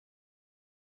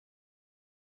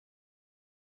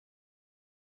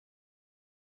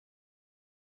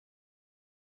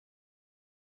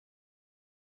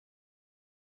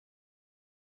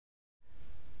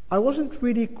I wasn't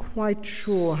really quite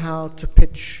sure how to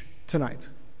pitch tonight.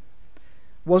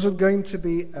 Was it going to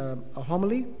be a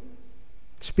homily,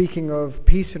 speaking of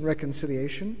peace and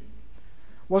reconciliation?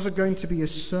 Was it going to be a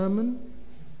sermon,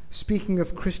 speaking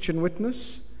of Christian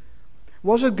witness?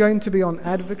 Was it going to be on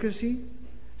advocacy,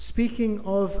 speaking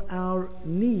of our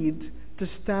need to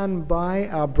stand by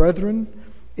our brethren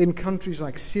in countries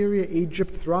like Syria,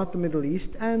 Egypt, throughout the Middle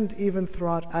East, and even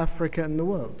throughout Africa and the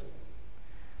world?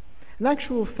 In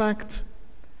actual fact,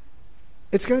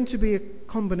 it's going to be a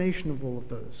combination of all of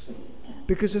those.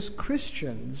 Because as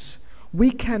Christians, we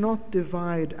cannot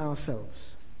divide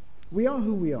ourselves. We are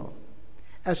who we are.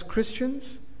 As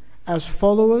Christians, as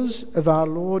followers of our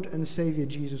Lord and Savior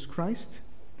Jesus Christ,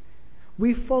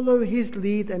 we follow his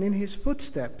lead and in his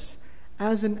footsteps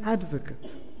as an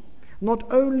advocate, not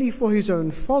only for his own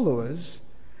followers,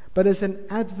 but as an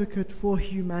advocate for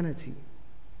humanity,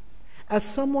 as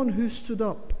someone who stood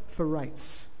up for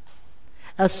rights,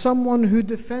 as someone who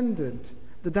defended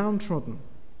the downtrodden,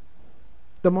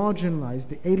 the marginalized,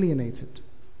 the alienated,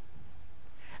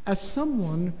 as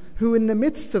someone who in the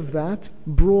midst of that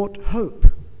brought hope,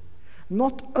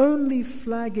 not only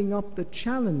flagging up the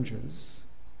challenges,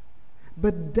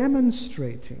 but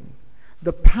demonstrating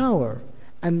the power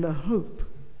and the hope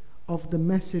of the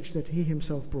message that he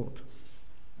himself brought.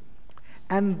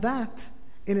 And that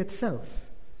in itself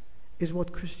is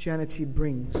what Christianity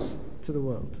brings to the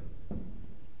world.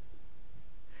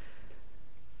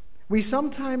 We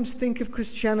sometimes think of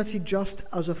Christianity just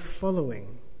as a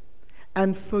following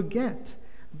and forget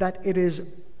that it is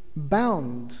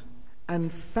bound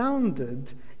and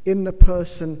founded in the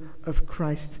person of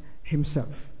Christ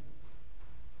himself.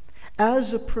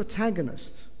 As a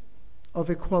protagonist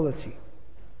of equality,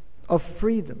 of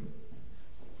freedom,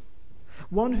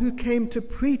 one who came to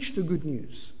preach the good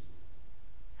news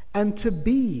and to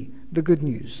be the good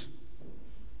news,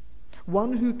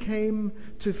 one who came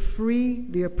to free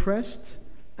the oppressed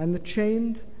and the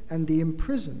chained and the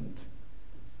imprisoned,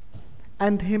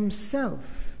 and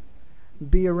himself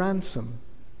be a ransom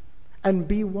and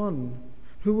be one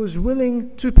who was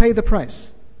willing to pay the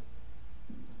price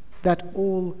that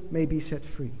all may be set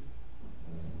free.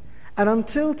 And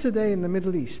until today in the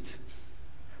Middle East,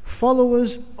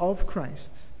 followers of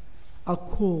Christ are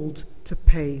called to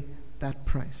pay that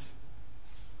price.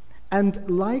 And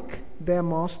like their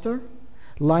master,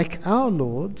 like our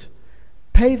Lord,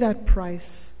 pay that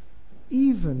price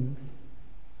even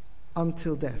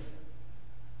until death.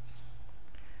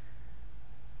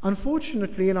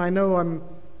 Unfortunately, and I know I'm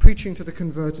preaching to the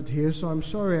converted here, so I'm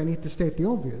sorry I need to state the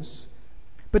obvious,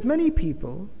 but many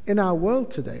people in our world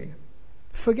today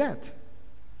forget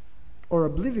or are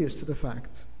oblivious to the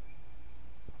fact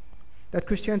that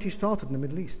Christianity started in the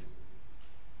Middle East.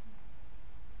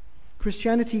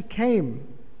 Christianity came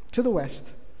to the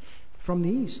West from the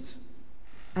East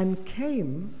and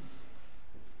came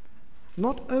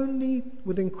not only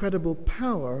with incredible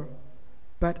power,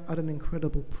 but at an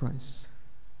incredible price.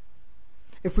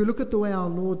 If we look at the way our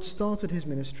Lord started his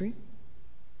ministry,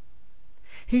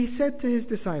 he said to his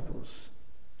disciples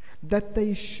that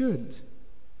they should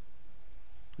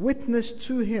witness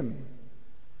to him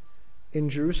in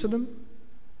Jerusalem,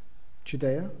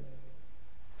 Judea,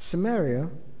 Samaria,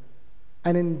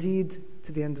 and indeed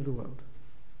to the end of the world.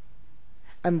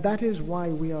 And that is why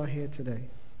we are here today.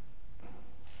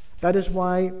 That is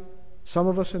why some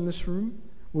of us in this room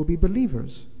will be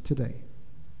believers today.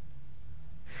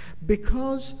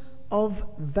 Because of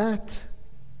that,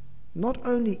 not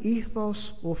only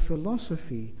ethos or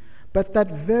philosophy, but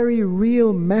that very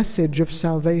real message of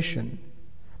salvation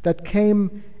that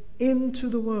came into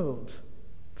the world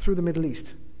through the Middle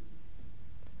East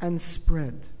and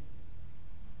spread.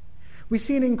 We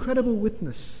see an incredible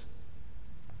witness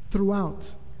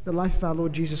throughout the life of our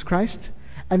Lord Jesus Christ,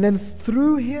 and then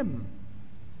through him,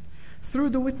 through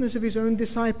the witness of his own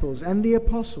disciples and the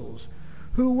apostles,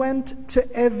 who went to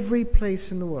every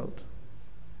place in the world,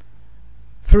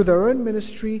 through their own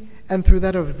ministry and through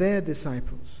that of their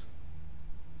disciples.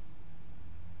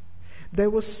 There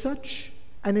was such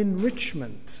an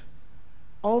enrichment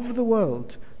of the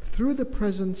world through the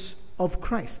presence of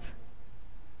Christ,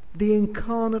 the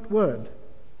incarnate Word,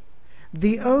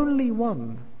 the only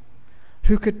one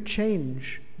who could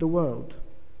change the world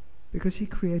because he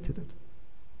created it.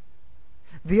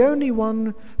 The only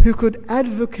one who could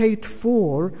advocate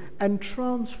for and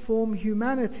transform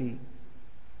humanity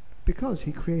because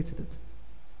he created it.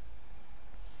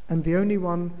 And the only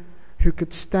one who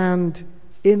could stand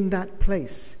in that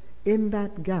place, in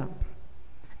that gap,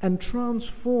 and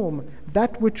transform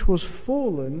that which was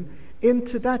fallen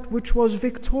into that which was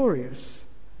victorious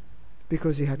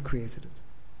because he had created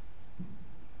it.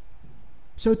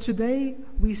 So today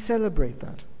we celebrate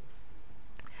that.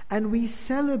 And we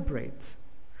celebrate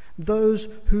those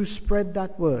who spread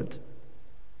that word,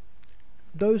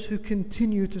 those who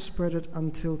continue to spread it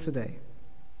until today.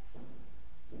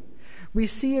 We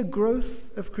see a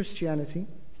growth of Christianity,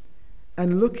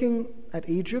 and looking at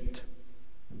Egypt,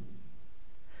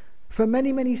 for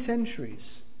many, many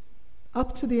centuries,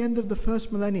 up to the end of the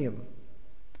first millennium,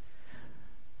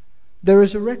 there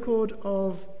is a record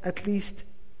of at least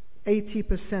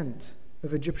 80%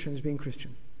 of Egyptians being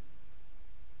Christian.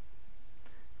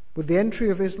 With the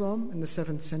entry of Islam in the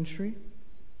 7th century,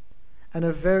 and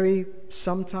a very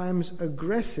sometimes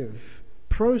aggressive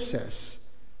process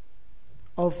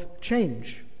of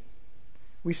change,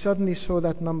 we suddenly saw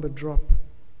that number drop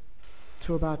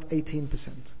to about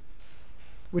 18%,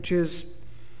 which is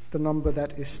the number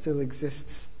that still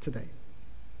exists today.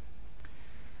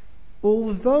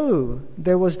 Although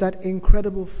there was that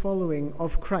incredible following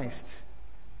of Christ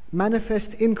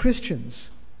manifest in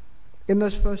Christians in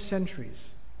those first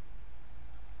centuries,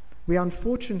 we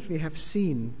unfortunately have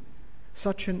seen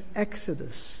such an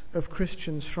exodus of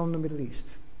Christians from the Middle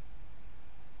East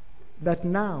that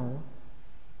now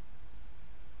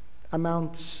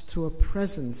amounts to a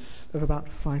presence of about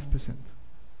 5%.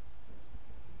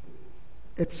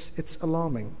 It's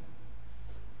alarming.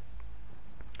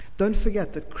 Don't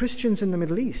forget that Christians in the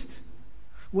Middle East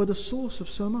were the source of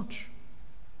so much.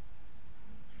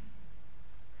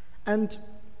 And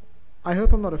I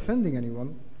hope I'm not offending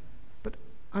anyone, but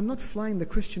I'm not flying the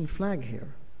Christian flag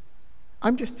here.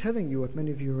 I'm just telling you what many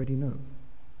of you already know.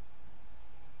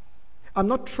 I'm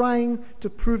not trying to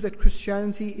prove that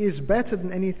Christianity is better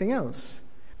than anything else.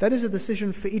 That is a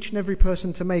decision for each and every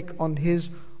person to make on his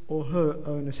or her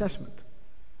own assessment.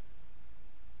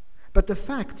 But the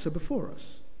facts are before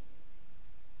us.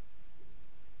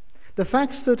 The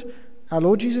facts that our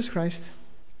Lord Jesus Christ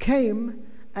came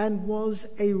and was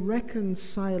a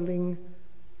reconciling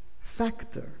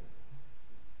factor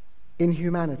in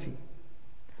humanity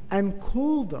and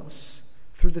called us,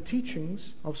 through the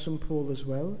teachings of St. Paul as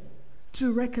well,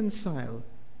 to reconcile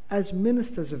as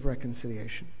ministers of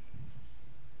reconciliation.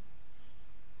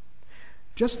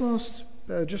 Just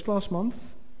last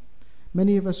month,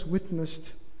 many of us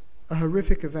witnessed a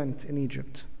horrific event in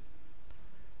Egypt.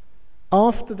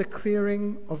 After the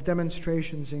clearing of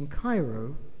demonstrations in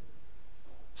Cairo,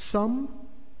 some,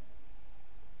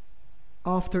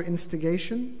 after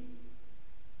instigation,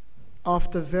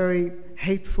 after very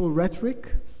hateful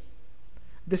rhetoric,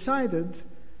 decided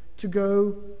to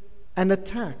go and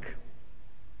attack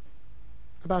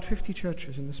about 50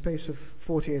 churches in the space of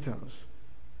 48 hours.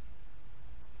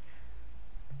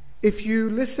 If you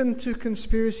listen to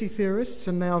conspiracy theorists,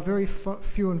 and they are very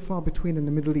few and far between in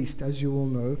the Middle East, as you all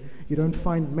know, you don't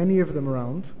find many of them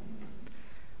around,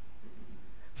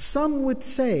 some would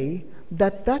say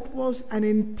that that was an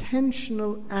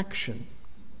intentional action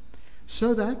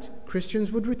so that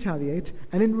Christians would retaliate,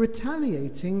 and in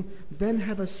retaliating then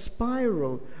have a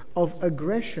spiral of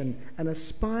aggression and a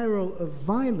spiral of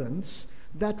violence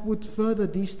that would further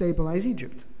destabilize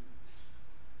Egypt.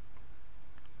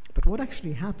 But what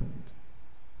actually happened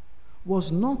was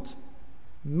not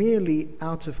merely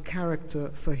out of character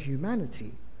for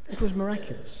humanity, it was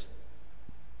miraculous.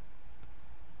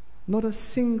 Not a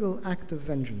single act of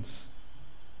vengeance,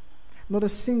 not a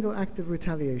single act of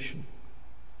retaliation.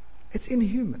 It's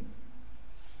inhuman.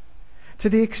 To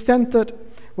the extent that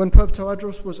when Pope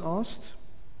Tawadros was asked,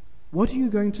 "What are you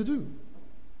going to do?"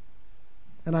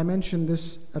 And I mentioned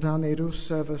this at our Nehru's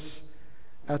service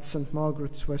at St.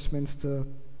 Margaret's, Westminster,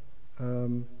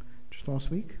 just last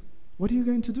week. What are you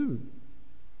going to do?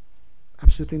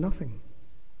 Absolutely nothing.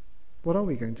 What are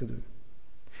we going to do?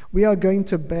 We are going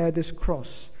to bear this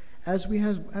cross as we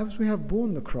have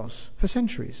borne the cross for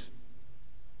centuries.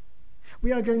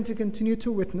 We are going to continue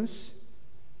to witness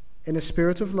in a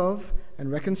spirit of love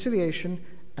and reconciliation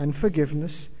and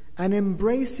forgiveness and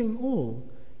embracing all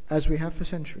as we have for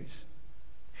centuries.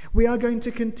 We are going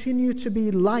to continue to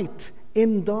be light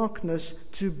in darkness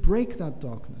to break that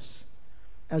darkness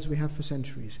as we have for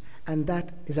centuries. And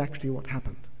that is actually what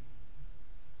happened.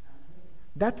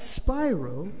 That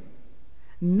spiral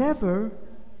never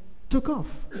took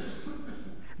off.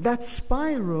 That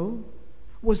spiral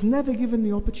was never given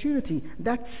the opportunity.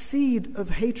 That seed of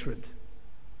hatred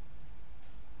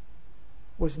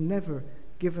was never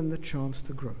given the chance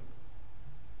to grow.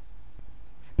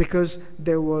 Because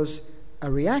there was a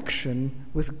reaction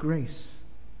with grace.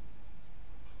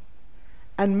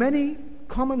 And many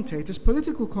commentators,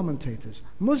 political commentators,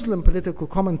 Muslim political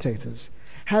commentators,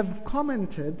 have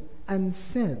commented and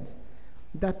said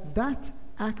that that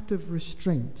act of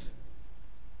restraint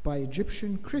by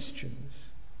Egyptian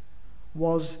Christians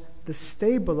was the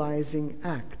stabilizing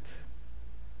act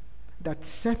that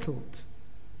settled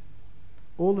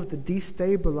all of the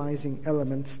destabilizing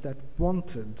elements that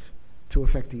wanted to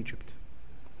affect Egypt.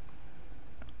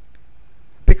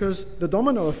 Because the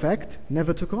domino effect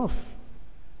never took off.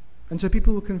 And so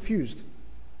people were confused.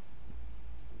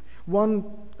 One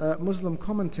Muslim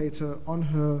commentator on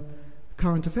her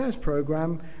current affairs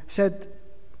program said,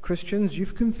 "Christians,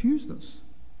 you've confused us.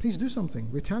 Please do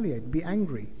something. Retaliate. Be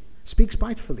angry. Speak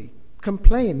spitefully.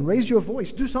 Complain. Raise your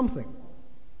voice. Do something."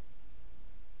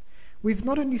 We've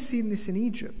not only seen this in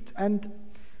Egypt, and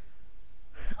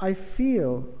I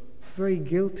feel very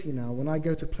guilty now when I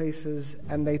go to places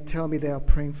and they tell me they are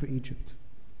praying for Egypt.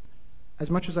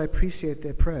 As much as I appreciate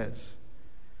their prayers,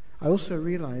 I also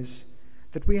realize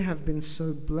that we have been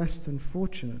so blessed and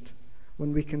fortunate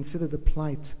when we consider the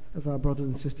plight of our brothers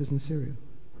and sisters in Syria.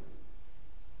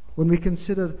 When we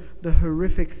consider the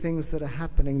horrific things that are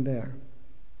happening there.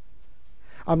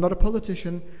 I'm not a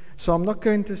politician, so I'm not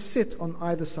going to sit on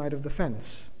either side of the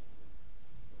fence.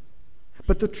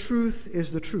 But the truth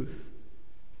is the truth.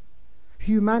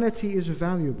 Humanity is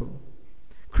valuable.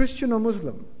 Christian or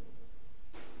Muslim,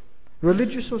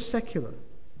 religious or secular.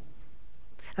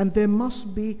 And there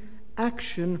must be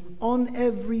action on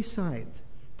every side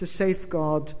to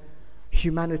safeguard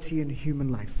humanity and human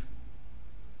life.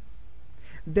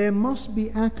 There must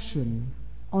be action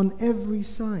on every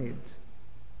side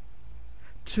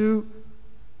to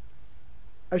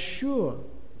assure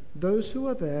those who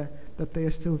are there that they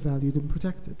are still valued and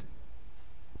protected.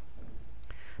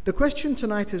 The question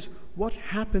tonight is, what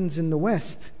happens in the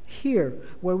West, here,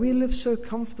 where we live so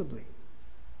comfortably?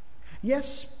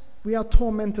 Yes, we are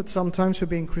tormented sometimes for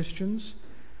being Christians.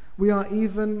 We are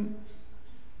even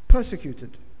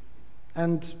persecuted.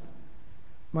 And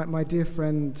my dear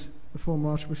friend, the former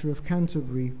Archbishop of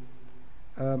Canterbury,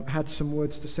 had some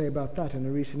words to say about that in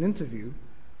a recent interview.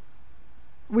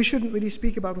 We shouldn't really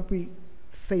speak about what we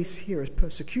face here as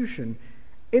persecution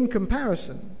in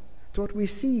comparison to what we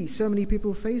see so many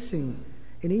people facing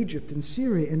in Egypt, in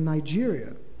Syria, in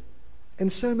Nigeria, in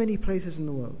so many places in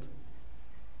the world.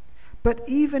 But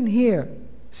even here,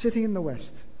 sitting in the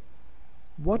West,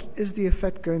 what is the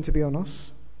effect going to be on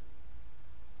us?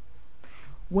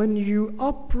 When you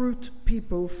uproot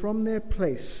people from their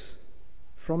place,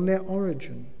 from their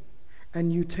origin,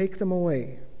 and you take them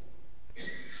away,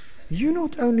 you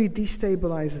not only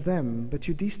destabilize them, but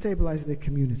you destabilize their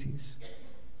communities.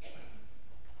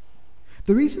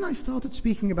 The reason I started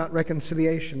speaking about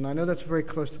reconciliation, I know that's very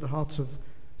close to the hearts of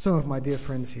some of my dear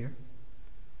friends here.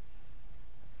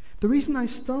 The reason I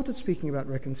started speaking about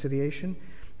reconciliation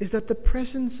is that the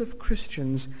presence of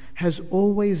Christians has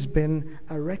always been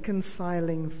a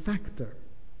reconciling factor,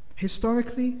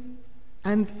 historically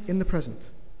and in the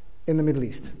present, in the Middle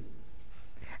East.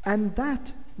 And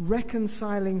that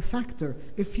reconciling factor,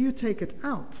 if you take it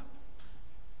out,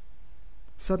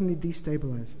 suddenly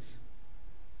destabilizes.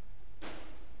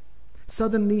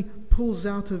 Suddenly pulls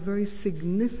out a very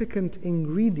significant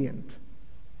ingredient.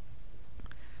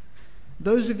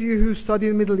 Those of you who study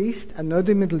the Middle East and know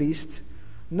the Middle East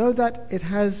know that it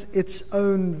has its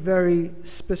own very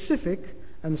specific,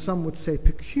 and some would say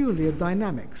peculiar,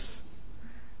 dynamics.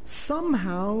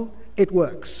 Somehow it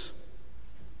works.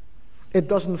 It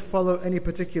doesn't follow any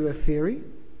particular theory.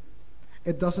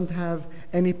 It doesn't have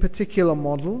any particular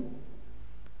model.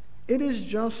 It is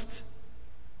just,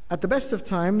 at the best of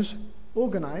times,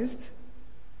 organized,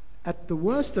 at the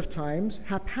worst of times,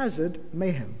 haphazard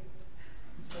mayhem.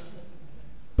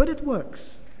 But it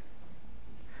works.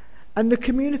 And the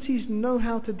communities know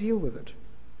how to deal with it.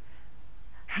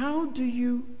 How do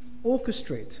you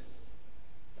orchestrate?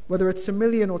 Whether it's 1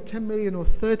 million or 10 million or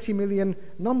 30 million,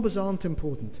 numbers aren't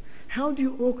important. How do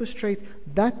you orchestrate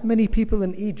that many people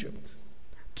in Egypt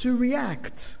to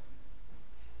react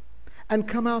and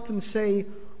come out and say,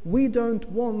 we don't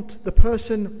want the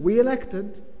person we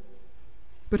elected,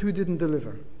 but who didn't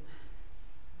deliver?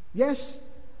 Yes,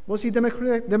 was he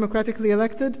democratically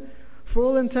elected? For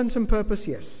all intents and purposes,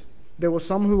 yes. There were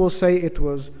some who will say it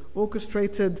was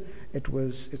orchestrated, it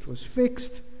was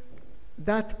fixed.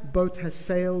 That boat has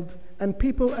sailed, and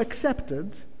people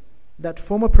accepted that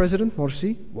former President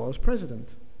Morsi was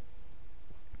president.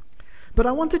 But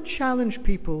I want to challenge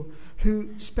people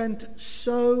who spent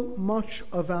so much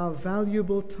of our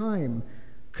valuable time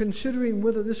considering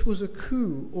whether this was a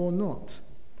coup or not.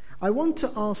 I want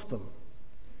to ask them,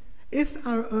 if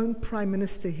our own Prime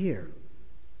Minister here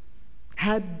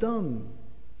had done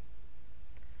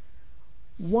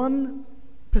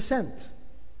 1%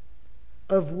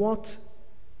 of what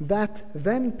that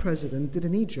then president did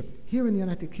in Egypt, here in the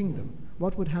United Kingdom,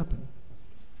 what would happen?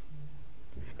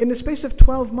 In the space of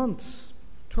 12 months,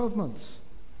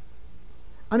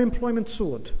 unemployment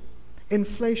soared,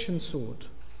 inflation soared.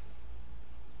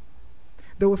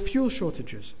 There were fuel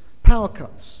shortages, power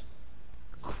cuts.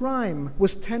 Crime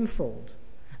was tenfold.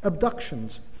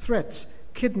 Abductions, threats,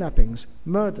 kidnappings,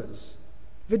 murders,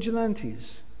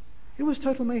 vigilantes. It was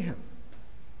total mayhem.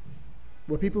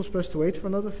 Were people supposed to wait for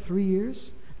another 3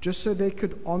 years just so they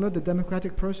could honor the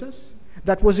democratic process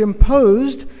that was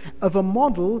imposed of a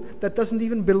model that doesn't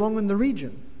even belong in the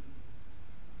region?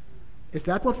 Is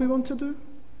that what we want to do?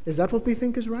 Is that what we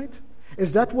think is right?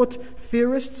 Is that what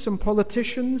theorists and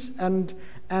politicians and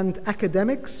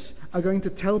academics are going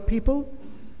to tell people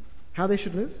how they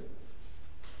should live?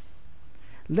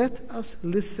 Let us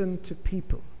listen to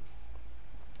people.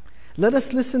 Let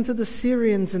us listen to the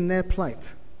Syrians in their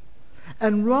plight.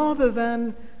 And rather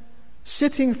than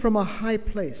sitting from a high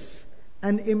place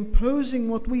and imposing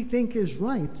what we think is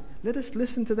right, let us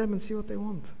listen to them and see what they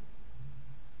want.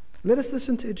 Let us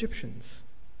listen to Egyptians.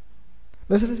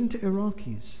 Let us listen to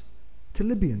Iraqis, to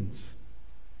Libyans,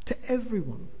 to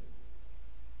everyone.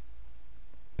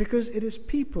 Because it is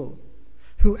people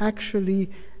who actually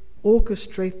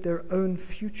orchestrate their own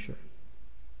future.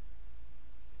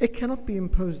 It cannot be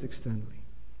imposed externally.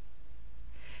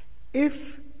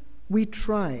 If we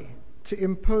try to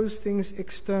impose things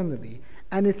externally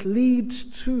and it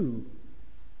leads to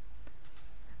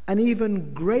an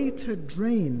even greater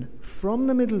drain from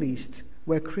the Middle East,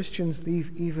 where Christians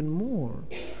leave even more,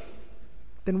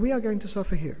 then we are going to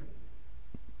suffer here.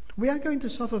 We are going to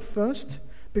suffer first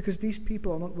because these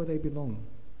people are not where they belong.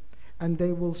 And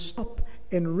they will stop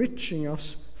enriching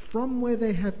us from where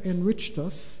they have enriched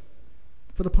us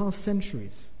for the past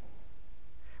centuries.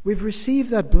 We've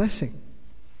received that blessing.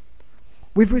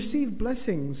 We've received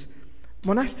blessings,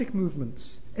 monastic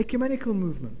movements, ecumenical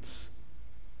movements.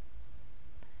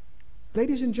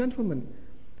 Ladies and gentlemen,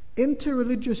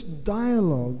 interreligious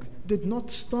dialogue did not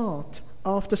start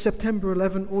after September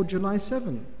 11 or July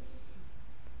 7.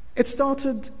 It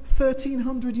started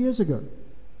 1,300 years ago,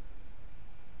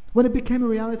 when it became a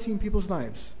reality in people's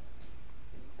lives.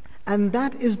 And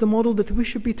that is the model that we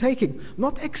should be taking.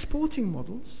 Not exporting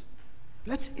models.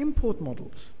 Let's import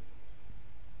models.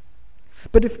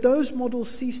 But if those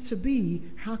models cease to be,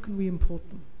 how can we import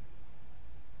them?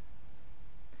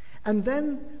 And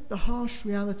then the harsh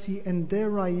reality, and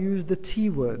dare I use the T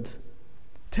word,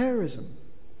 terrorism.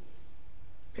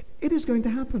 It is going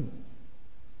to happen.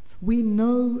 We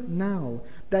know now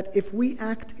that if we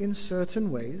act in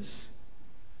certain ways,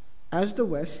 as the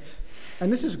West,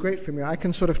 and this is great for me, I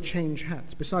can sort of change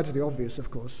hats, besides the obvious, of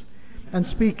course, and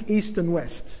speak East and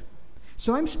West.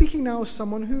 So I'm speaking now as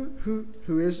someone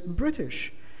who is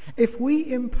British. If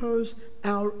we impose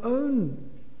our own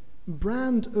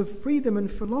brand of freedom and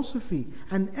philosophy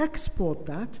and export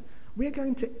that, we're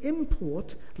going to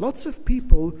import lots of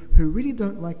people who really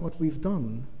don't like what we've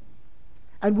done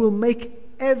and will make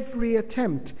every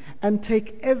attempt and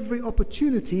take every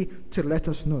opportunity to let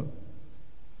us know.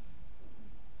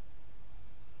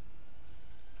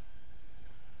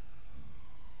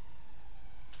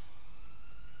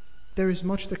 There is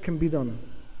much that can be done.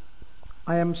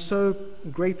 I am so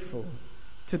grateful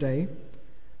today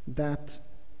that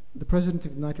the President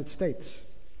of the United States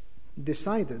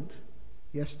decided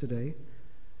yesterday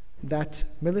that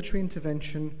military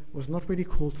intervention was not really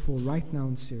called for right now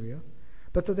in Syria,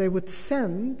 but that they would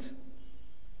send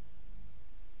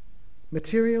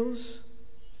materials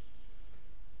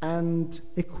and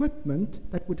equipment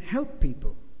that would help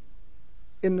people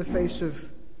in the face of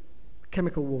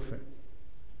chemical warfare,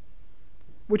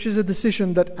 which is a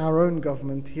decision that our own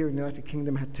government here in the United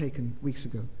Kingdom had taken weeks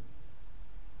ago.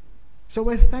 So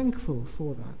we're thankful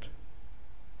for that.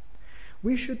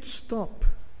 We should stop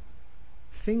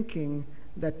thinking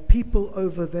that people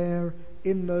over there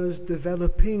in those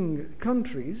developing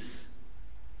countries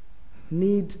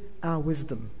need our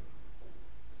wisdom.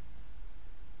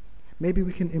 Maybe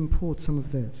we can import some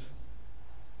of theirs.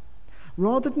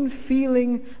 Rather than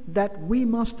feeling that we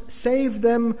must save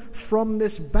them from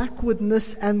this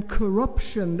backwardness and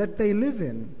corruption that they live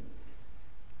in,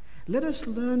 let us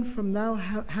learn from now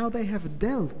how they have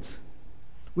dealt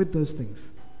with those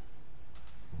things.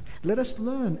 Let us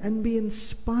learn and be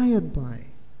inspired by.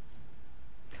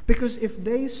 Because if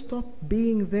they stop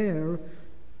being there,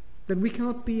 then we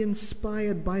cannot be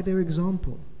inspired by their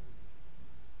example.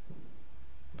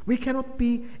 We cannot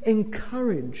be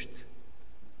encouraged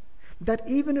that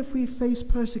even if we face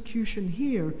persecution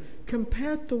here,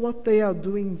 compared to what they are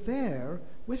doing there,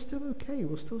 we're still okay,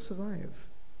 we'll still survive.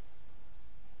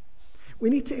 We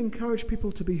need to encourage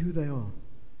people to be who they are.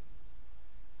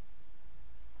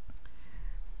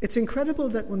 It's incredible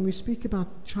that when we speak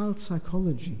about child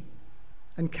psychology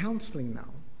and counseling now,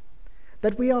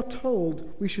 that we are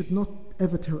told we should not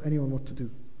ever tell anyone what to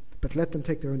do, but let them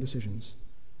take their own decisions.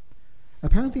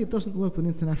 Apparently it doesn't work with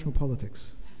international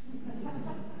politics.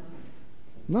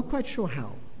 Not quite sure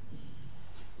how.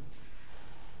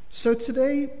 So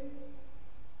today,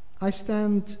 I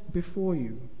stand before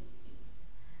you,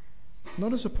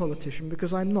 not as a politician,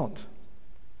 because I'm not.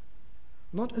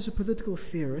 Not as a political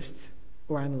theorist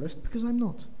or analyst, because I'm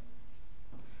not.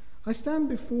 I stand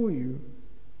before you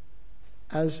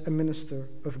as a minister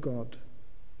of God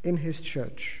in His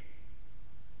church,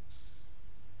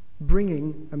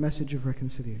 bringing a message of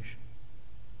reconciliation.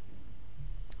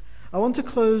 I want to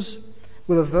close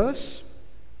with a verse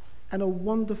and a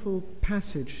wonderful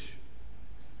passage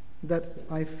that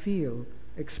I feel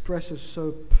expresses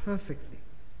so perfectly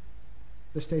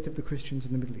the state of the Christians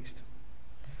in the Middle East.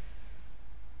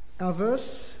 Our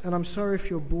verse, and I'm sorry if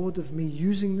you're bored of me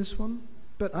using this one,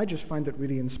 but I just find it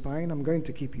really inspiring. I'm going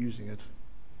to keep using it.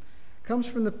 Comes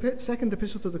from the second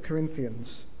epistle to the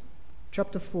Corinthians,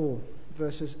 chapter 4,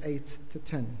 verses 8 to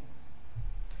 10.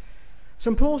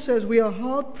 St. Paul says, "We are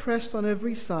hard pressed on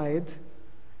every side,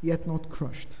 yet not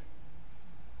crushed.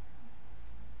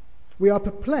 We are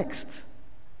perplexed,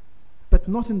 but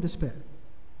not in despair.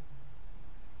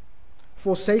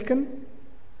 Forsaken,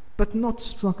 but not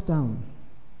struck down.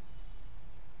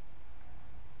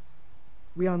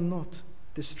 We are not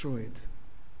destroyed.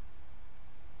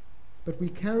 But we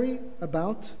carry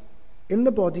about in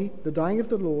the body the dying of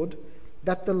the Lord,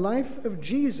 that the life of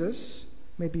Jesus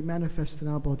may be manifest in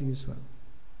our body as well."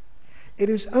 It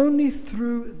is only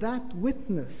through that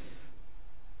witness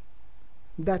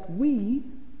that we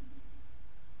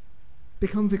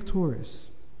become victorious.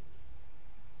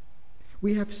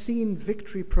 We have seen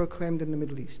victory proclaimed in the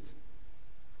Middle East.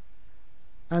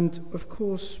 And of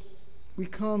course, we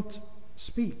can't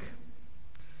speak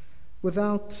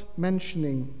without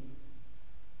mentioning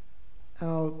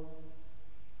our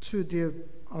two dear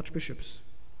archbishops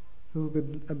who have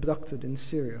been abducted in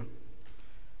Syria.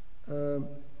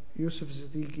 Yusuf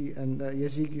Zadigi and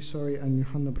Yazigi, and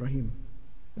Yohanna Ibrahim.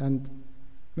 And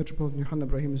Metropolitan Yohanna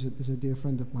Ibrahim is a dear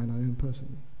friend of mine, I know him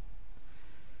personally.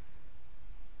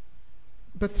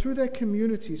 But through their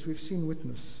communities we've seen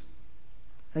witness.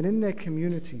 And in their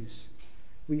communities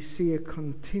we see a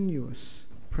continuous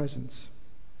presence.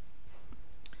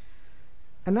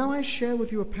 And now I share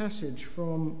with you a passage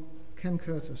from Ken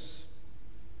Curtis,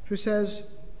 who says,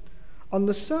 "On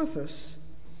the surface,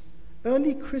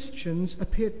 early Christians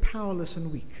appeared powerless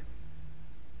and weak.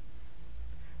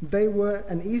 They were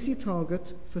an easy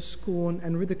target for scorn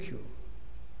and ridicule.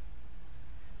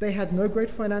 They had no great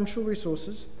financial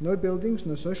resources, no buildings,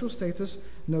 no social status,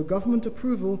 no government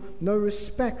approval, no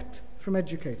respect from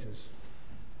educators."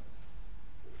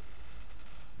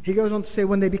 He goes on to say,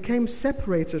 when they became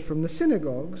separated from the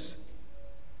synagogues,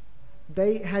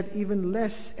 they had even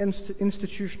less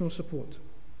institutional support.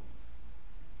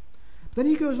 Then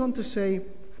he goes on to say,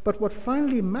 but what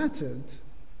finally mattered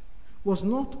was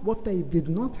not what they did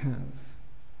not have,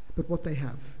 but what they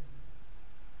have.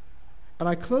 And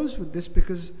I close with this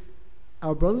because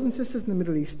our brothers and sisters in the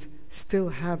Middle East still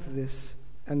have this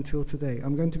until today.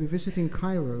 I'm going to be visiting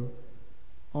Cairo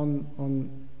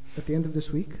at the end of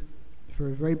this week for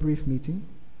a very brief meeting.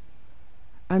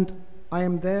 And I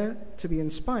am there to be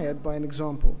inspired by an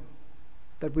example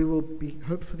that we will be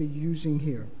hopefully using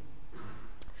here.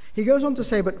 He goes on to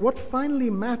say, but what finally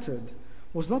mattered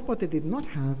was not what they did not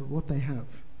have, but what they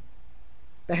have.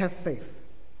 They have faith.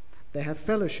 They have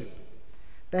fellowship.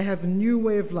 They have a new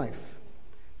way of life.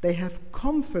 They have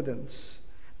confidence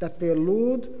that their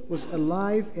Lord was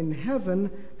alive in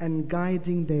heaven and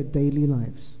guiding their daily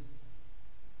lives.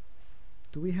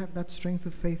 Do we have that strength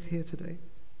of faith here today?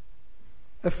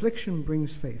 Affliction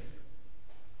brings faith.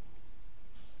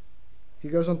 He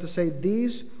goes on to say,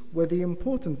 these were the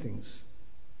important things,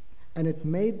 and it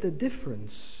made the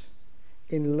difference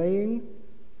in laying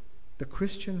the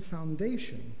Christian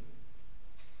foundation,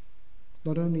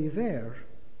 not only there,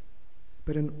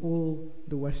 but in all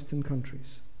the Western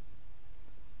countries.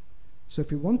 So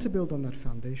if we want to build on that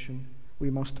foundation, we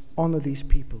must honor these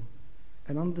people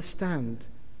and understand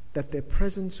that their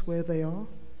presence where they are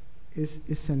is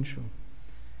essential.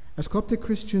 As Coptic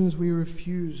Christians, we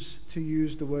refuse to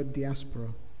use the word diaspora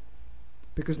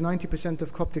because 90%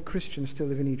 of Coptic Christians still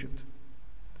live in Egypt.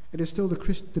 It is still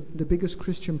the biggest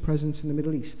Christian presence in the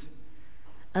Middle East.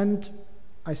 And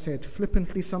I say it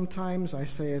flippantly sometimes, I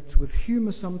say it with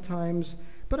humor sometimes,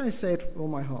 but I say it with all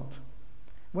my heart.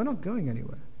 We're not going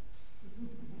anywhere.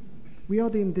 We are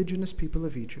the indigenous people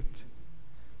of Egypt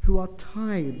who are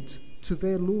tied to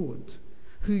their Lord,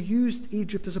 who used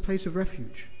Egypt as a place of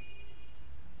refuge.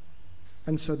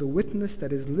 And so the witness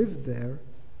that is lived there,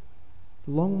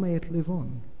 long may it live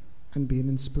on and be an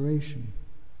inspiration.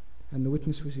 And the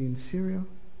witness we see in Syria,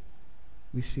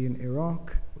 we see in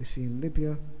Iraq, we see in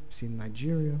Libya, we see in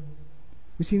Nigeria,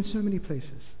 we see in so many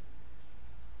places.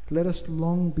 Let us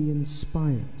long be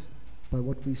inspired by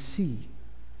what we see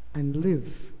and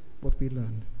live what we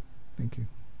learn. Thank you.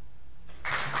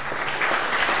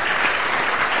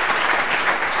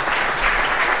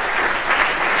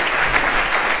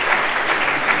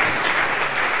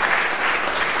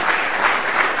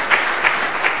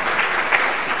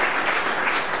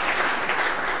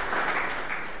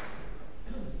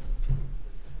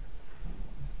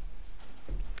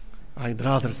 I'd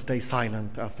rather stay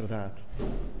silent after that.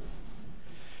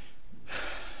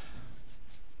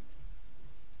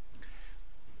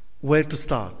 Where to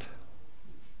start?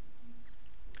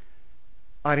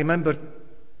 I remember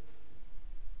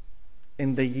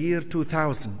in the year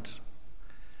 2000,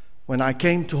 when I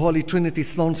came to Holy Trinity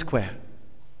Sloane Square,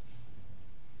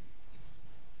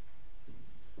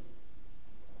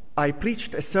 I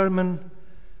preached a sermon,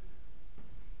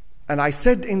 and I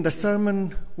said in the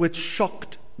sermon, which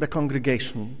shocked the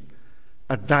congregation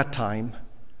at that time,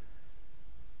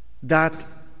 that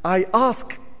I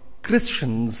ask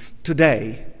Christians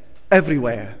today,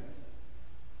 everywhere,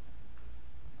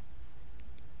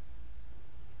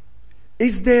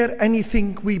 is there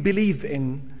anything we believe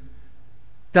in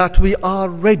that we are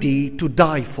ready to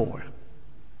die for?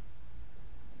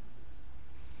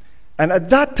 And at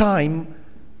that time,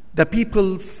 the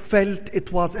people felt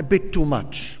it was a bit too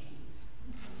much.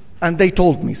 And they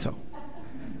told me so,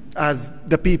 as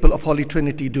the people of Holy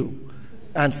Trinity do.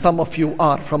 And some of you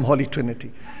are from Holy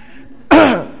Trinity.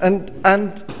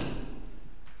 and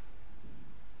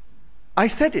I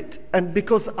said it, and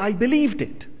because I believed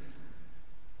it.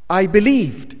 I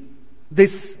believed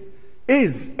this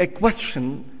is a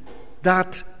question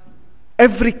that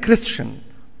every Christian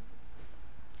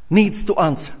needs to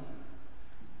answer.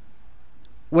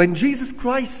 When Jesus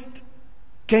Christ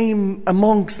came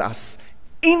amongst us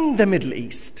in the Middle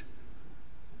East,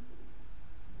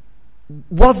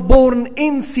 was born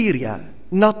in Syria,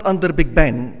 not under Big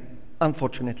Ben,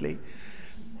 unfortunately,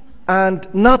 and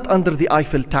not under the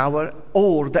Eiffel Tower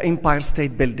or the Empire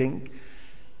State Building.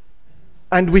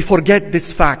 And we forget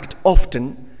this fact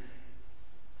often.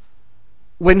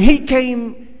 When he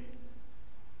came,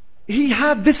 he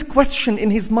had this question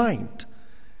in his mind.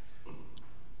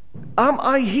 Am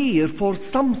I here for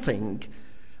something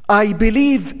I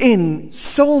believe in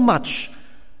so much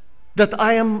that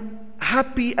I am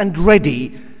happy and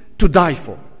ready to die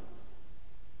for?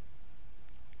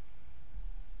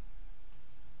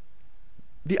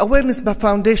 The Awareness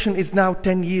Foundation is now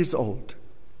 10 years old.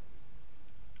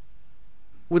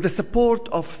 With the support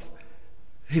of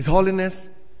His Holiness,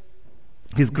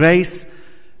 His Grace,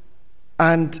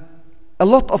 and a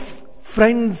lot of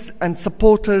friends and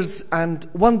supporters and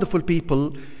wonderful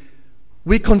people,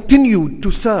 we continue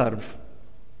to serve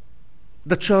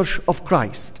the Church of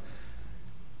Christ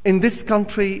in this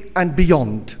country and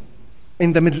beyond,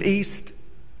 in the Middle East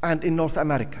and in North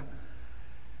America.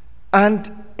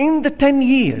 And in the 10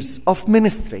 years of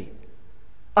ministry,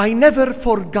 I never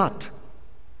forgot.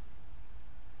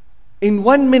 In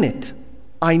 1 minute,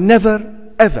 I've never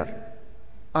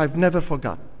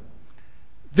forgot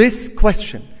this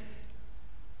question.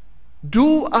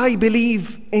 Do I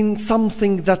believe in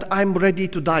something that I'm ready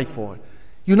to die for?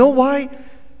 You know why?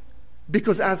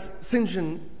 Because as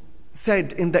Sinjan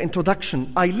said in the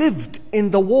introduction, I lived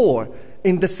in the war,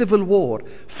 in the civil war,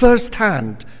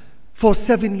 firsthand for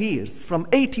 7 years, from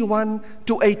 81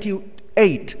 to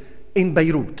 88 in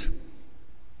Beirut.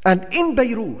 And in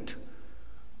Beirut,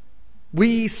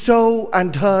 we saw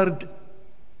and heard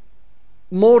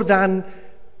more than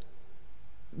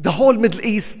the whole Middle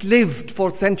East lived for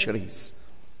centuries.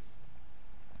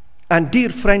 And dear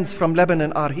friends from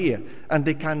Lebanon are here, and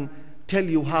they can tell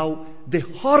you how the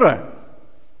horror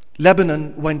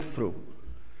Lebanon went through.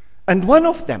 And one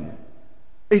of them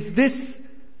is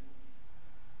this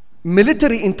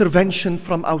military intervention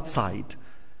from outside,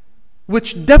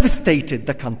 which devastated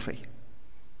the country.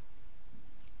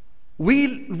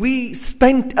 We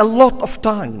spent a lot of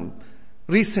time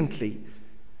recently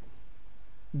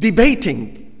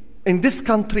debating in this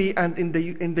country and in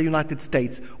the United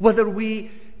States whether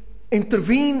we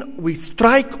intervene, we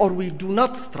strike, or we do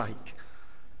not strike.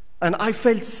 And I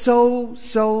felt so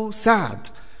sad,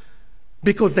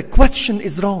 because the question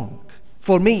is wrong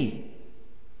for me.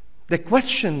 The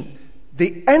question,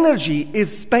 the energy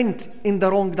is spent in the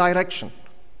wrong direction.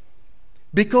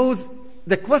 Because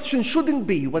the question shouldn't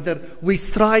be whether we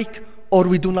strike or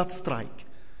we do not strike.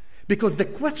 Because the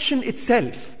question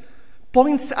itself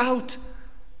points out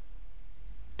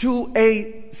to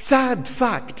a sad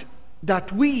fact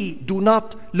that we do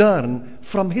not learn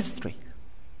from history.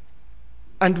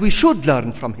 And we should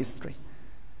learn from history.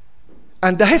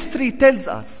 And the history tells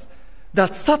us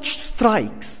that such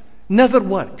strikes never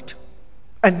worked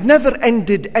and never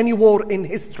ended any war in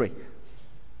history.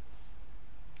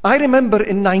 I remember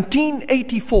in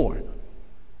 1984,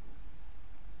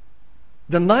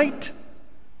 the night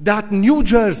that New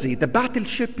Jersey, the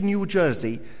battleship New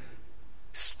Jersey,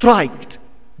 struck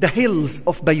the hills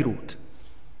of Beirut.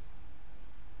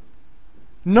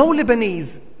 No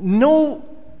Lebanese, no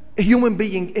human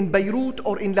being in Beirut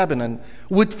or in Lebanon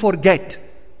would forget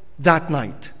that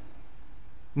night.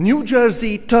 New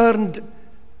Jersey turned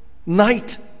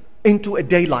night into a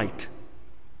daylight,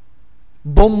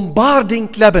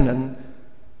 bombarding Lebanon,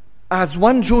 as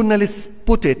one journalist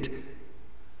put it,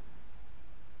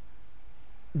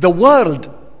 the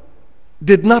world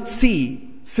did not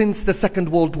see since the Second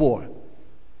World War.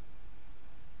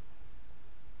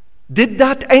 Did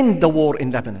that end the war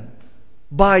in Lebanon?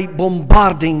 By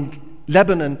bombarding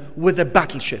Lebanon with a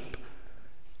battleship.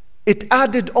 It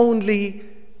added only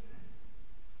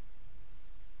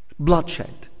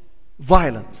bloodshed,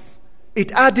 violence.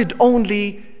 It added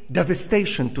only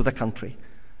devastation to the country.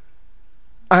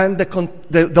 And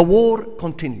the war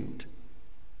continued.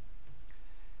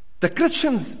 The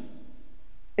Christians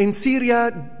in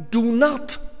Syria do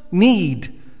not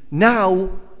need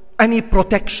now any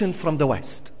protection from the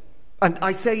West. And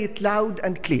I say it loud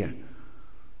and clear.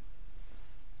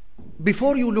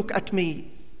 Before you look at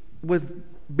me with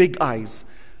big eyes,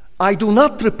 I do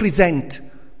not represent,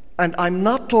 and I'm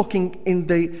not talking in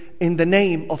the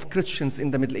name of Christians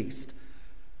in the Middle East.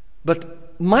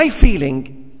 But my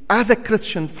feeling as a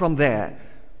Christian from there,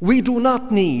 we do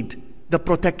not need the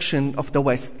protection of the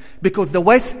West, because the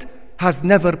West has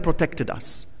never protected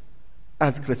us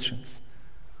as Christians.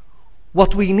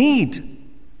 What we need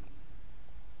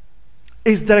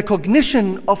is the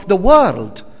recognition of the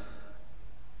world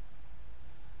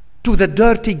to the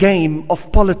dirty game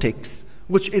of politics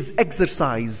which is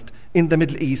exercised in the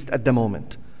Middle East at the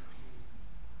moment.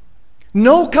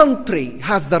 No country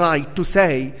has the right to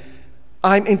say,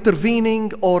 I'm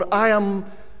intervening, or I am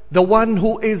the one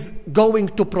who is going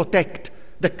to protect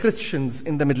the Christians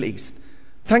in the Middle East.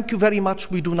 Thank you very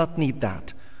much, we do not need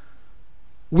that.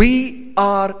 We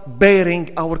are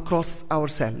bearing our cross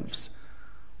ourselves.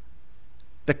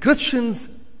 The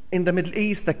Christians in the Middle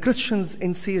East, the Christians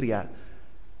in Syria,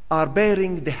 are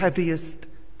bearing the heaviest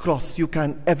cross you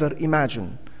can ever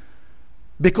imagine,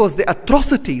 because the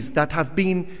atrocities that have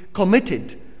been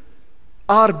committed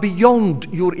are beyond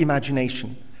your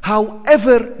imagination.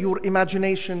 However your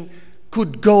imagination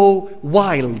could go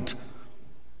wild,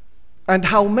 and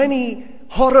how many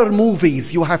horror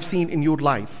movies you have seen in your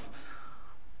life.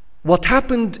 What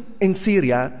happened in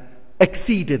Syria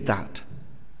exceeded that.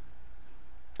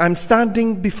 I'm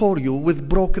standing before you with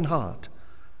broken heart,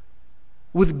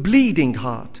 with bleeding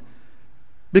heart,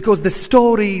 because the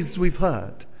stories we've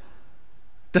heard,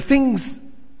 the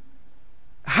things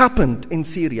happened in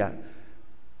Syria,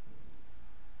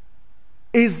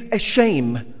 is a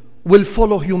shame, will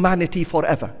follow humanity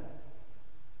forever.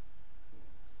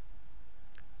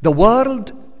 The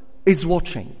world is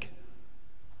watching.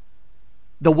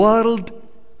 The world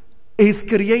is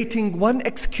creating one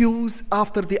excuse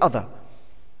after the other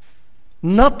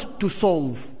not to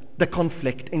solve the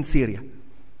conflict in Syria.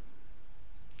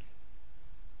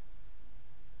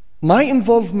 My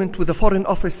involvement with the Foreign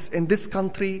Office in this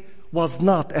country was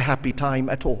not a happy time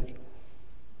at all.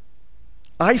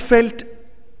 I felt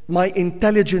my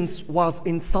intelligence was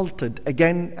insulted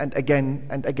again and again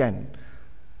and again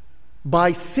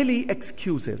by silly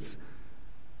excuses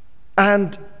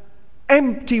and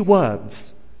empty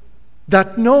words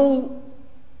that no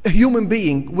human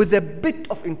being with a bit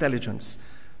of intelligence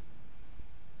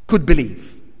could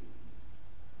believe.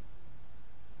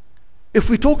 If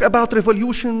we talk about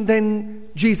revolution, then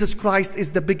Jesus Christ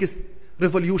is the biggest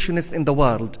revolutionist in the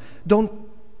world.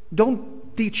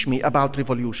 Don't teach me about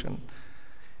revolution.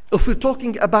 If we're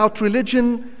talking about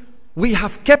religion, we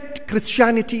have kept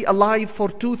Christianity alive for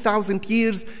 2,000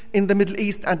 years in the Middle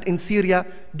East and in Syria.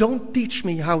 Don't teach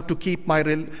me how to keep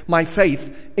my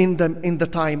faith in the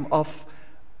time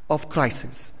of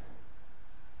crisis.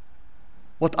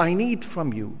 What I need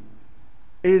from you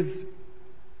is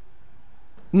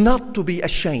not to be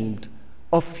ashamed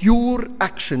of your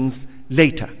actions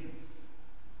later.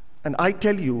 And I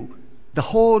tell you, the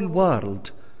whole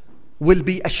world will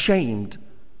be ashamed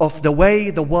of the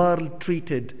way the world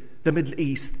treated the Middle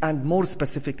East, and more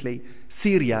specifically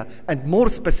Syria, and more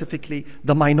specifically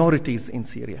the minorities in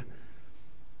Syria.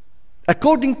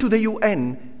 According to the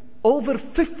UN, over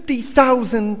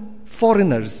 50,000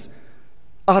 foreigners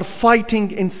are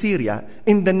fighting in Syria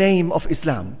in the name of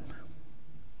Islam.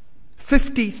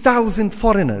 50,000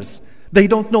 foreigners. They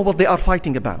don't know what they are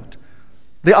fighting about.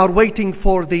 They are waiting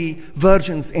for the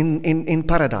virgins in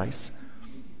paradise.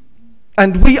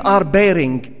 And we are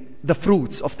bearing the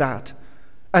fruits of that.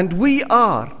 And we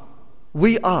are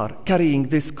carrying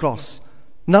this cross,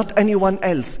 not anyone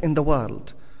else in the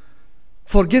world.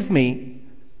 Forgive me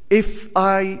if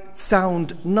I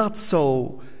sound not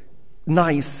so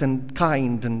nice and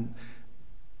kind. And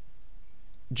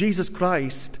Jesus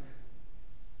Christ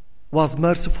was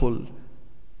merciful,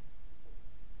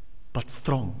 but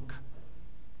strong.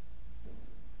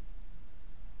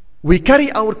 We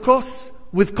carry our cross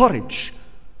with courage.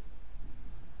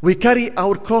 We carry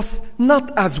our cross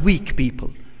not as weak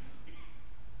people,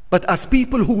 but as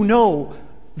people who know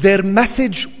their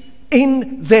message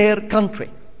in their country.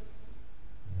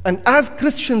 And as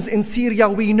Christians in Syria,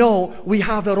 we know we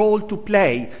have a role to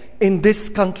play in this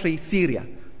country, Syria,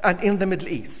 and in the Middle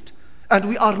East. And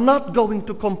we are not going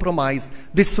to compromise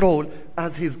this role,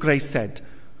 as His Grace said.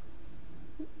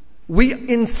 We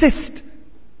insist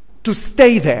to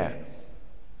stay there.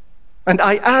 And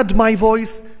I add my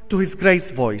voice to His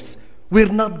Grace's voice.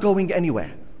 We're not going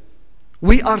anywhere.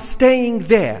 We are staying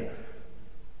there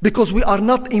because we are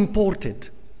not imported.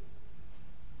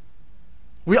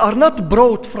 We are not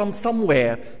brought from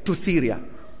somewhere to Syria.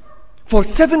 For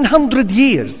 700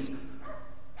 years,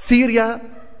 Syria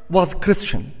was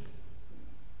Christian.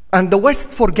 And the West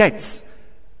forgets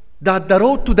that the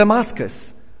road to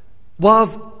Damascus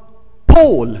was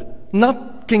Paul,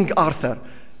 not King Arthur.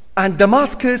 And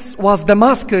Damascus was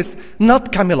Damascus,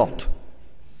 not Camelot.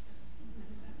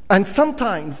 And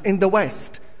sometimes in the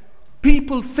West,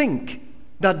 people think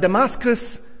that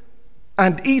Damascus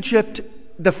and Egypt,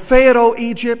 the Pharaoh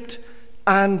Egypt,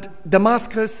 and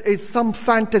Damascus is some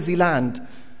fantasy land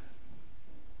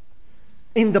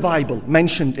in the Bible,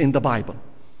 mentioned in the Bible.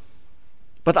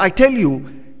 But I tell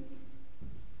you,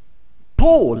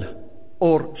 Paul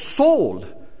or Saul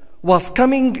was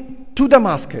coming to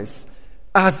Damascus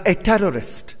as a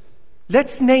terrorist.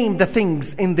 Let's name the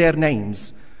things in their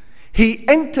names. He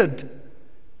entered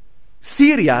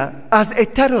Syria as a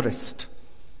terrorist,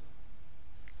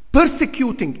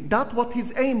 persecuting. That's what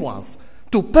his aim was,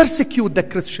 to persecute the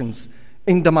Christians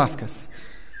in Damascus.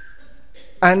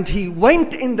 And he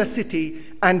went in the city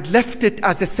and left it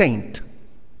as a saint.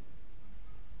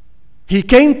 He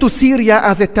came to Syria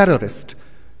as a terrorist.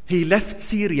 He left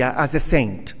Syria as a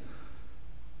saint.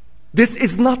 This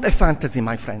is not a fantasy,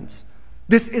 my friends.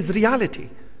 This is reality.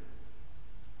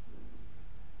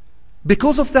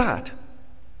 Because of that,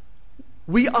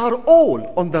 we are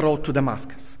all on the road to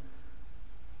Damascus.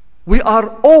 We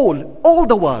are all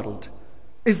the world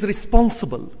is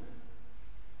responsible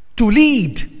to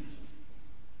lead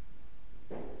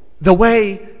the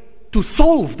way to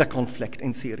solve the conflict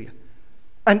in Syria.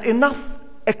 And enough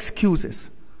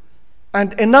excuses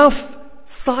and enough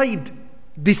side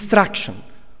distraction,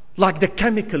 like the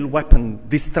chemical weapon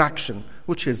distraction,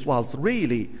 which was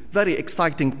really very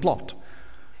exciting plot.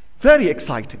 Very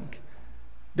exciting.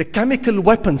 The chemical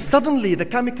weapon, suddenly the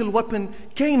chemical weapon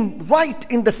came right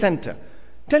in the center.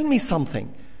 Tell me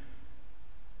something.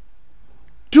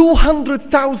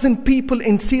 200,000 people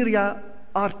in Syria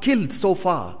are killed so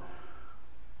far.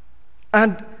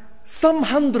 And some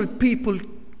 100 people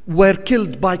were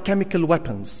killed by chemical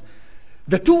weapons.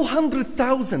 The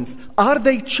 200,000, are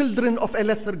they children of a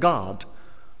lesser God?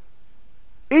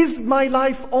 Is my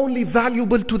life only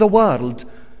valuable to the world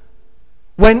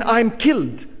when I'm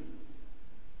killed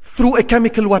through a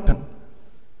chemical weapon?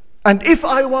 And if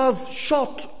I was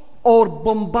shot or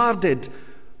bombarded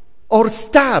or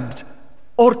stabbed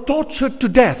or tortured to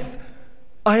death,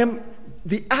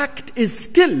 the act is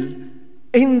still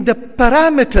in the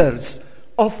parameters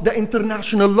of the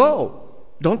international law.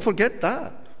 Don't forget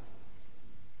that.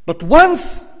 But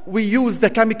once we use the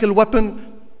chemical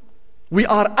weapon, we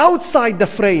are outside the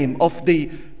frame of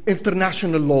the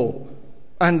international law.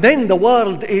 And then the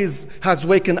world has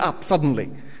waken up suddenly.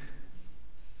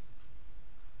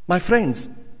 My friends,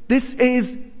 this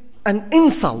is an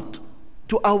insult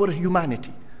to our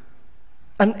humanity,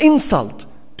 an insult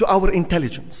to our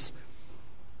intelligence.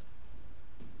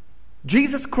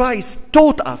 Jesus Christ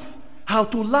taught us how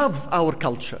to love our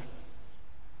culture,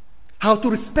 how to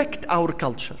respect our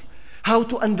culture, how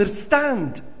to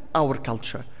understand our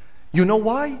culture. You know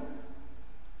why?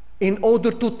 In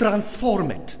order to transform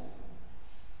it.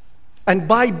 And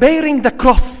by bearing the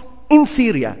cross in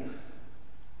Syria,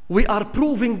 we are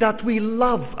proving that we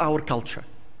love our culture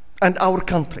and our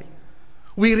country.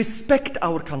 We respect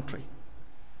our country.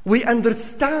 We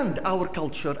understand our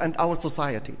culture and our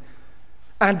society.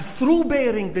 And through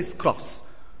bearing this cross,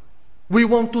 we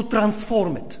want to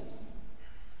transform it.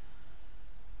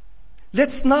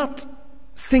 Let's not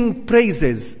sing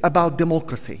praises about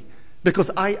democracy,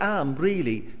 because I am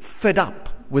really fed up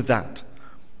with that.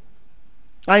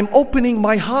 I'm opening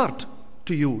my heart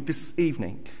to you this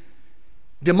evening.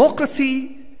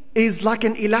 Democracy is like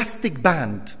an elastic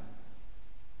band,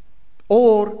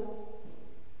 or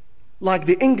like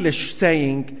the English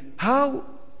saying, how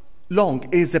long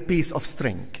is a piece of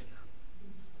string?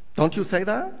 Don't you say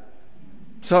that?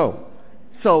 So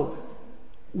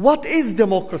what is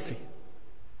democracy?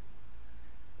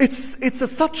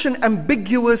 It's such an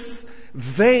ambiguous,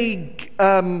 vague,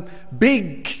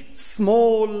 big,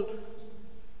 small,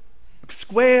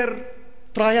 square,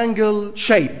 triangle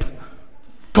shape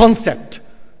concept.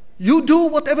 You do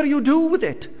whatever you do with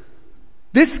it.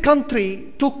 This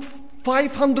country took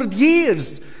 500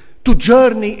 years to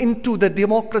journey into the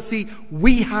democracy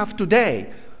we have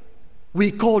today.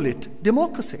 We call it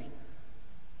democracy.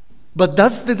 But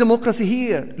does the democracy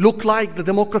here look like the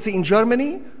democracy in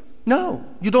Germany? No,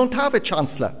 you don't have a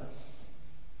chancellor.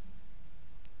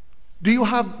 Do you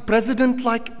have president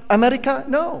like America?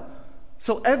 No.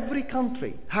 So every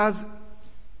country has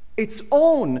its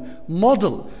own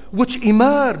model, which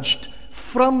emerged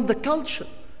from the culture,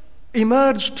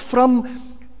 emerged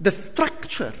from the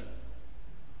structure,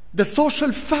 the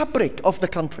social fabric of the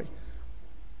country.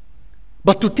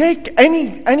 But to take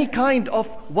any kind of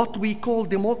what we call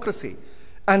democracy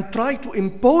and try to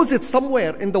impose it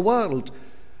somewhere in the world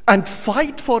and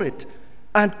fight for it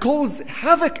and cause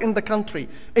havoc in the country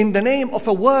in the name of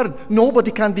a word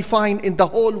nobody can define in the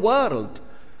whole world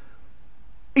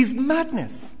is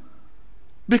madness,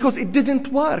 because it didn't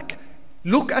work.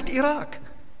 Look at Iraq.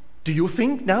 Do you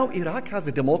think now Iraq has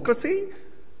a democracy?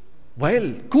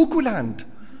 Well, cuckoo land.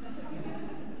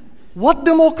 What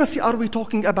democracy are we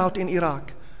talking about in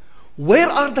Iraq? Where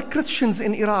are the Christians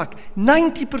in Iraq?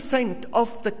 90%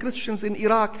 of the Christians in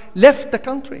Iraq left the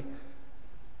country.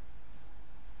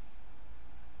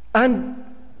 And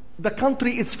the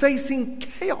country is facing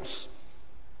chaos.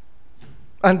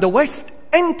 And the West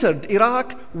entered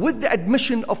Iraq with the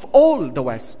admission of all the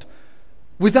West,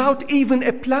 without even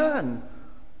a plan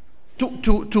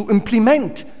to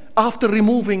implement after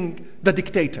removing the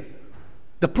dictator.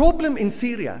 The problem in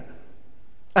Syria,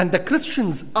 and the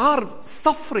Christians are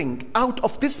suffering out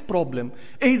of this problem,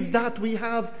 is that we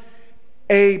have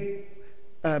a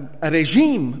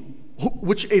regime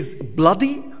which is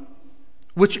bloody,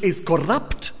 which is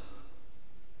corrupt,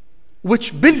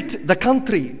 which built the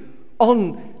country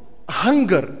on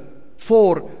hunger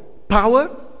for power.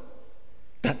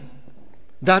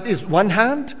 That is one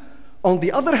hand. On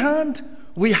the other hand,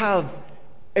 we have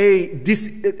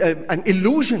an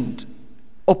illusioned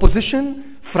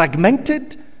opposition,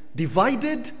 fragmented,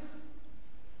 divided,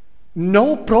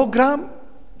 no program,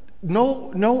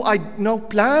 no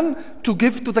plan to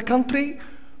give to the country,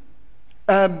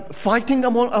 fighting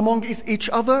among each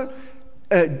other,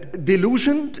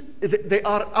 delusioned. They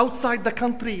are outside the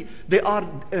country. They are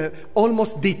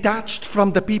almost detached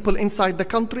from the people inside the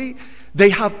country. They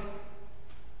have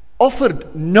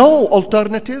offered no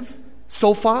alternative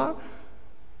so far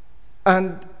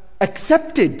and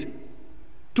accepted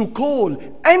to call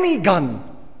any gun.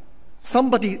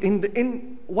 Somebody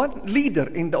one leader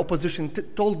in the opposition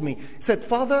told me, said,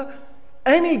 "Father,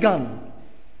 any gun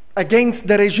against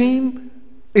the regime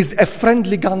is a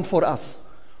friendly gun for us."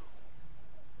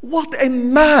 What a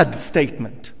mad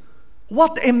statement.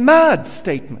 What a mad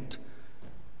statement.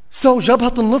 So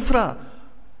Jabhat al-Nusra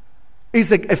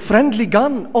is a friendly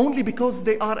gun only because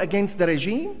they are against the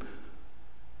regime?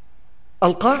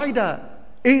 Al-Qaeda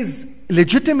is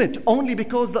legitimate only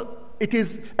because it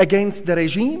is against the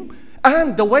regime?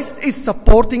 And the West is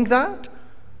supporting that?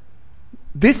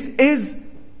 This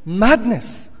is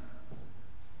madness.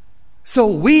 So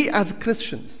we as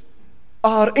Christians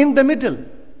are in the middle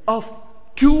of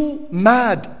two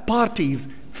mad parties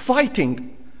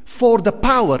fighting for the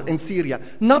power in Syria,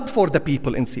 not for the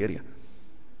people in Syria.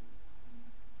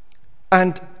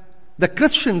 And the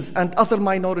Christians and other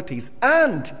minorities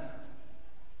and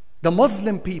the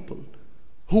Muslim people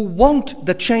who want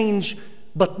the change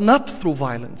but not through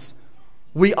violence,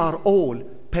 we are all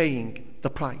paying the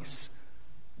price.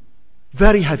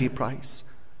 Very heavy price.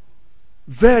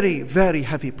 Very, very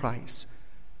heavy price.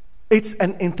 It's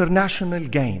an international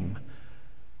game.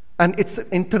 And it's an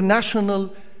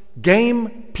international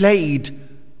game played,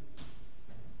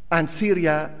 and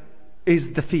Syria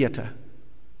is the theater.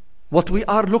 What we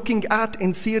are looking at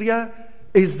in Syria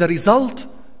is the result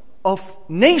of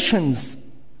nations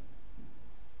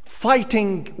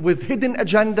fighting with hidden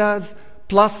agendas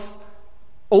plus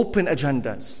open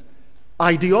agendas.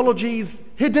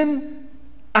 Ideologies hidden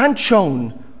and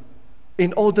shown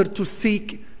in order to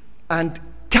seek and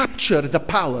capture the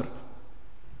power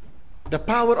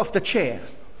of the chair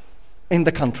in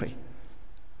the country.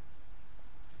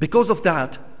 Because of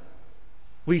that,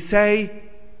 we say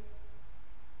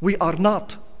we are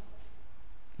not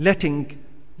letting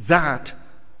that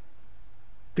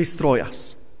destroy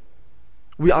us.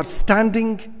 We are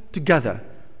standing together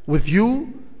with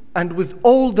you and with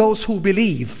all those who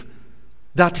believe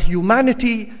that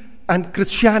humanity and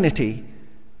Christianity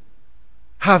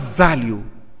have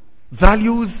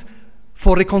values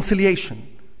for reconciliation,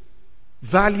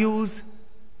 values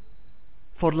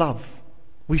for love.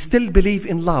 We still believe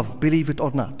in love, believe it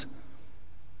or not.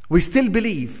 We still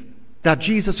believe that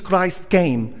Jesus Christ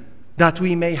came that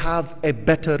we may have a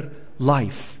better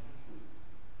life.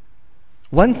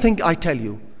 One thing I tell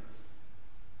you,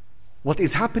 what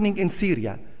is happening in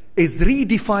Syria is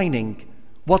redefining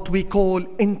what we call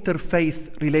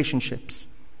interfaith relationships.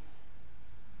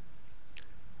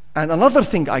 And another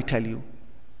thing I tell you,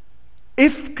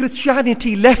 if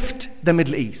Christianity left the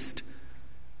Middle East,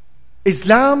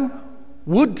 Islam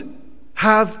would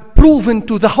have proven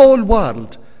to the whole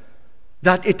world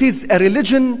that it is a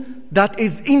religion that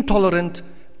is intolerant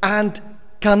and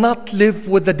cannot live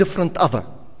with the different other.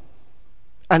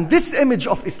 And this image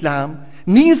of Islam,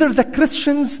 neither the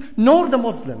Christians nor the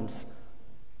Muslims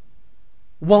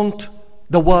want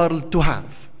the world to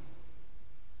have.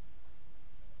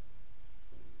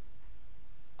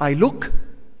 I look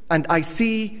and I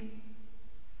see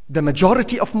the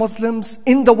majority of Muslims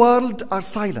in the world are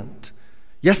silent.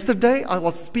 Yesterday, I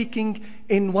was speaking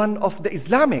in one of the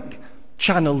Islamic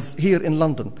channels here in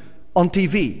London on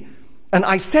TV, and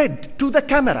I said to the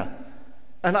camera,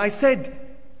 and I said,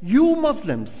 you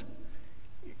Muslims,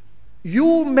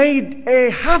 you made a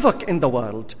havoc in the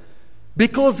world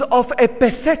because of a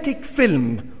pathetic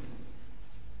film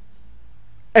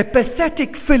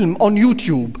on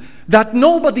YouTube that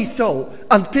nobody saw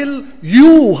until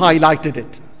you highlighted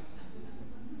it.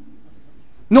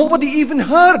 Nobody even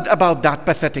heard about that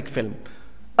pathetic film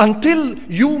until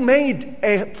you made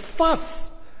a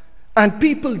fuss and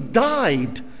people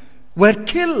died, were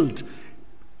killed,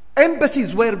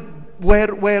 embassies were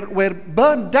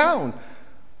burned down.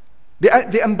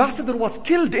 The ambassador was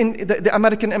killed, the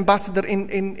American ambassador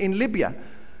in Libya,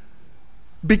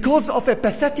 because of a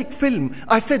pathetic film.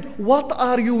 I said, what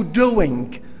are you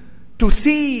doing to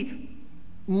see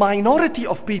minority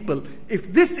of people,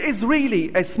 if this is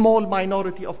really a small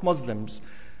minority of Muslims,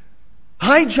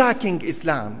 hijacking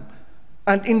Islam,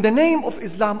 and in the name of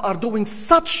Islam are doing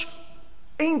such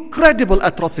incredible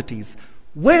atrocities?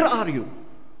 Where are you?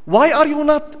 Why are you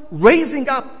not raising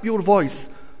up your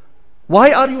voice?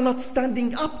 Why are you not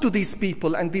standing up to these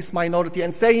people and this minority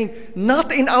and saying,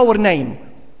 not in our name?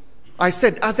 I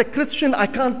said, as a Christian, I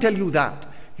can't tell you that.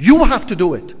 You have to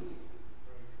do it.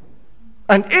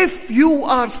 And if you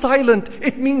are silent,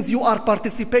 it means you are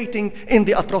participating in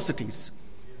the atrocities.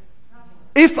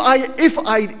 If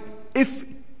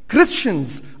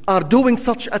Christians are doing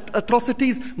such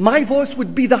atrocities, my voice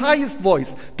would be the highest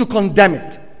voice to condemn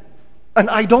it. And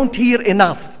I don't hear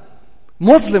enough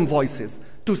Muslim voices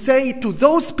to say to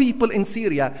those people in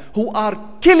Syria who are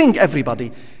killing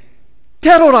everybody,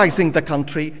 terrorizing the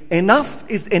country, enough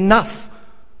is enough.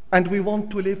 And we want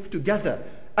to live together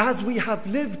as we have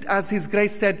lived, as His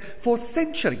Grace said, for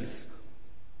centuries.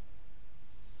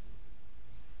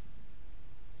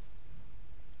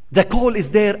 The call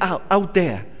is there, out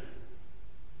there.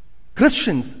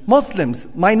 Christians,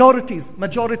 Muslims, minorities,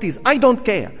 majorities, I don't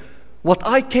care. What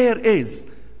I care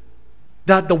is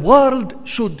that the world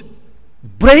should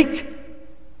break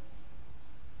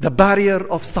the barrier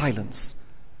of silence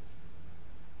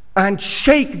and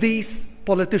shake these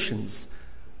politicians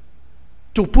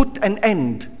to put an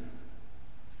end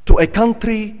to a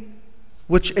country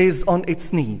which is on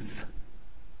its knees.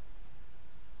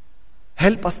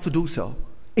 Help us to do so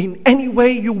in any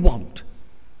way you want.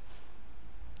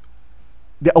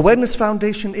 The Awareness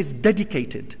Foundation is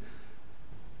dedicated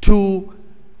to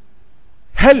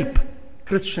help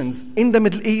Christians in the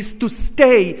Middle East to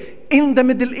stay in the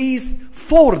Middle East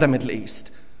for the Middle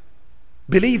East,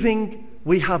 believing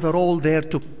we have a role there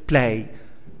to play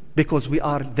because we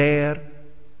are there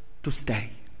to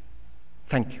stay.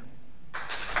 Thank you.